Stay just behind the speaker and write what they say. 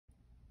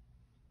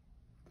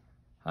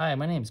Hi,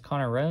 my name is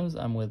Connor Rose.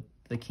 I'm with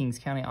the Kings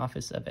County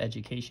Office of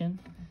Education.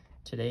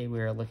 Today we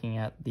are looking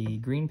at the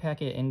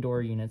GreenPacket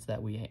indoor units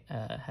that we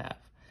have.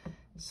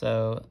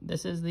 So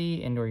this is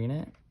the indoor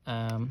unit.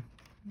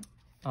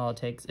 All it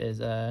takes is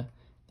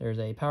there's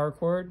a power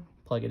cord,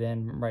 plug it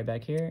in right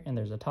back here, and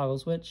there's a toggle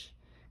switch.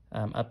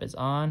 Up is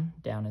on,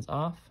 down is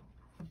off.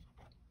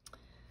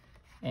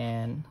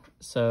 And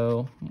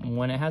so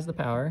when it has the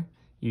power,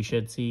 you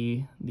should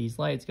see these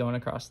lights going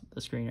across the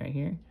screen right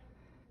here.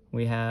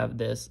 We have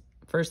this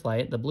first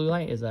light. The blue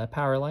light is a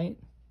power light.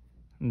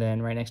 And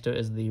then right next to it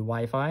is the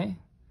Wi-Fi.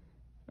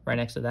 Right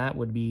next to that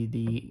would be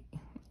the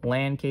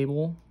LAN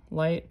cable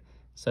light.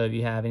 So if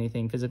you have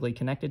anything physically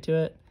connected to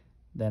it,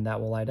 then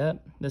that will light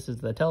up. This is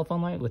the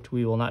telephone light, which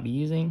we will not be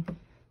using.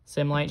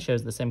 SIM light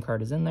shows the SIM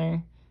card is in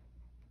there.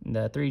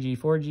 The 3G,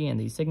 4G, and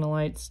these signal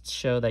lights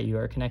show that you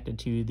are connected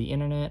to the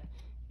internet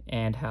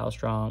and how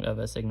strong of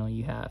a signal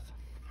you have.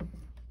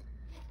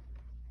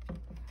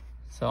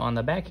 So on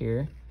the back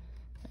here,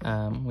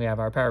 we have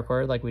our power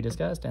cord like we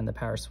discussed and the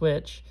power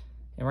switch.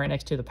 And right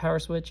next to the power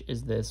switch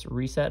is this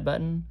reset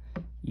button.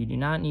 You do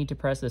not need to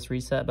press this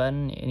reset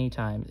button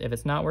anytime. If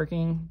it's not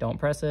working, don't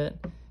press it.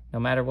 No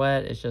matter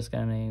what, it's just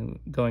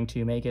going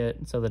to make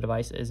it so the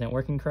device isn't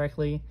working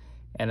correctly,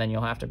 and then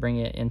you'll have to bring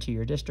it into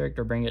your district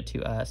or bring it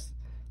to us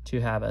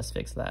to have us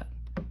fix that.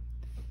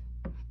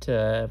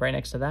 Right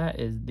next to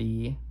that is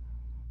the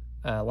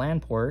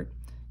LAN port.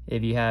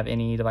 If you have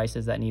any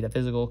devices that need a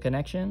physical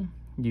connection,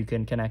 you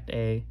can connect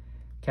a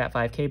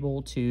Cat5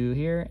 cable to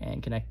here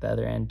and connect the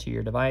other end to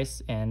your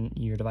device, and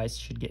your device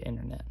should get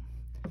internet.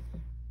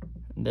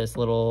 This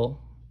little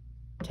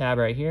tab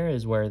right here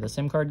is where the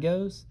SIM card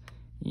goes.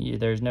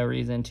 There's no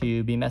reason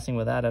to be messing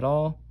with that at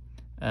all.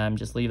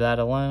 Just leave that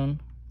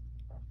alone.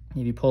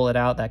 If you pull it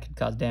out, that could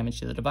cause damage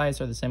to the device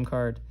or the SIM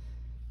card,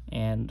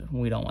 and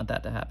we don't want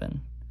that to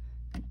happen.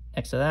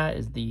 Next to that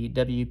is the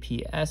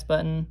WPS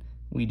button.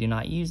 We do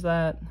not use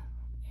that,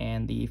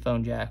 and the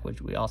phone jack,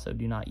 which we also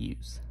do not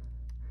use.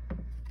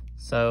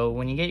 So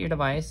when you get your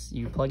device,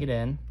 you plug it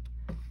in,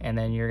 and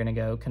then you're gonna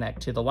go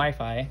connect to the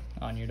Wi-Fi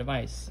on your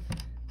device.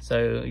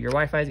 So your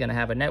Wi-Fi is gonna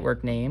have a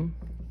network name.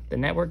 The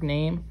network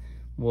name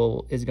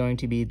is going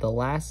to be the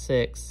last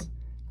 6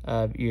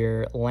 of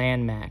your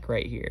LAN MAC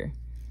right here.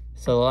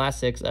 So the last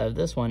 6 of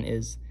this one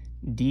is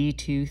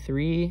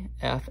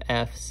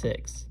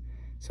D23FF6.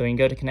 So when you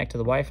go to connect to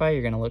the Wi-Fi,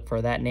 you're gonna look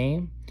for that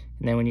name,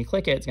 and then when you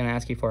click it, it's gonna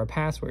ask you for a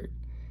password.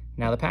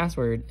 Now the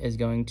password is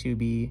going to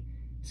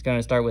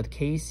start with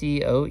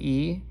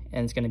KCOE,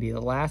 and it's going to be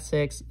the last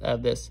 6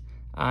 of this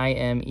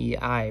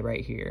IMEI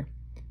right here.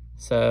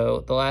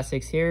 So the last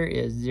 6 here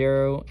is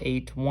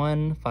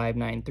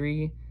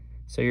 081593.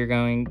 So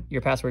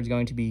your password is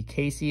going to be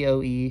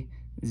KCOE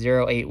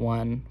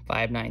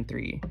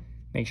 081593.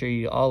 Make sure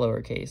you all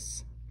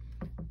lowercase.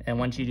 And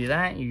once you do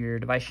that, your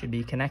device should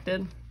be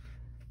connected.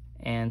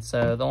 And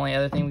so the only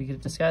other thing we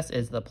could discuss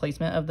is the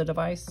placement of the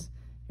device.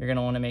 You're going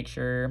to want to make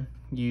sure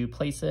you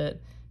place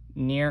it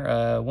near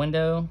a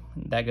window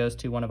that goes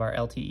to one of our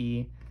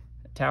LTE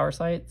tower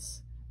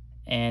sites,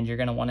 and you're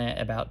going to want it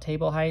about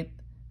table height,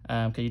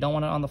 because you don't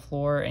want it on the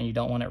floor and you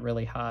don't want it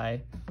really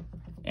high.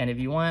 And if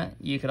you want,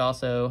 you could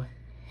also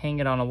hang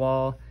it on a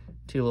wall.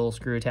 2 little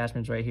screw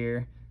attachments right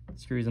here,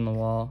 screws in the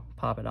wall,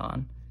 pop it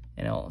on,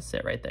 and it'll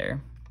sit right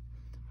there.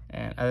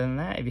 And other than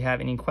that, if you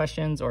have any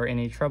questions or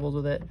any troubles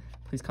with it,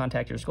 please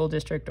contact your school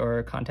district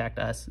or contact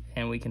us,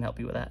 and we can help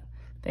you with that.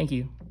 Thank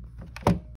you.